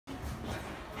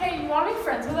want to be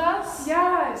friends with us?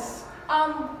 Yes.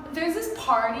 There's this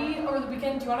party over the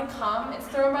weekend. Do you want to come? It's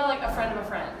thrown by like a friend of a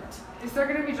friend. Is there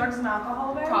gonna be drugs and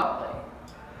alcohol there? Probably.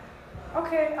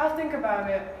 Okay, I'll think about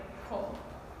it. Cool.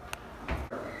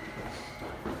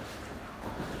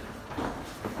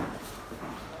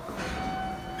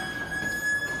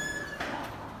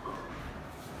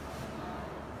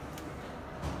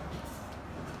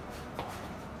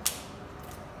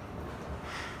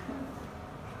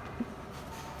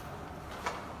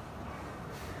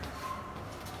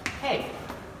 Hey,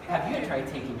 have you tried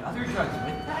taking other drugs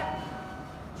with that?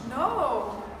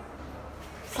 No.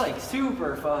 It's like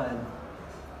super fun.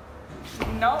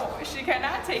 No, she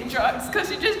cannot take drugs because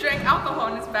she just drank alcohol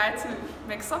and it's bad to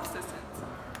mix substances.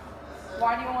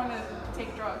 Why do you want to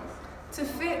take drugs? To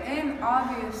fit in,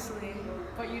 obviously.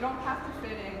 But you don't have to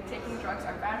fit in. Taking drugs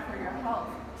are bad for your health,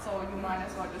 so you might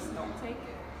as well just don't take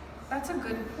it. That's a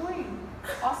good point.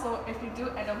 Also, if you do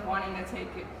end up wanting to take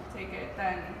it,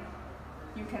 then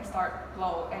you can start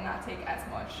low and not take as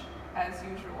much as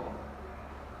usual.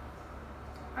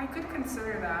 I could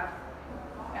consider that.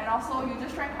 And also, you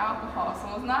just drank alcohol,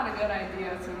 so it's not a good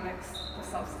idea to mix the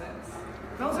substance.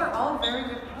 Those are all very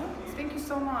good points. Thank you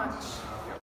so much.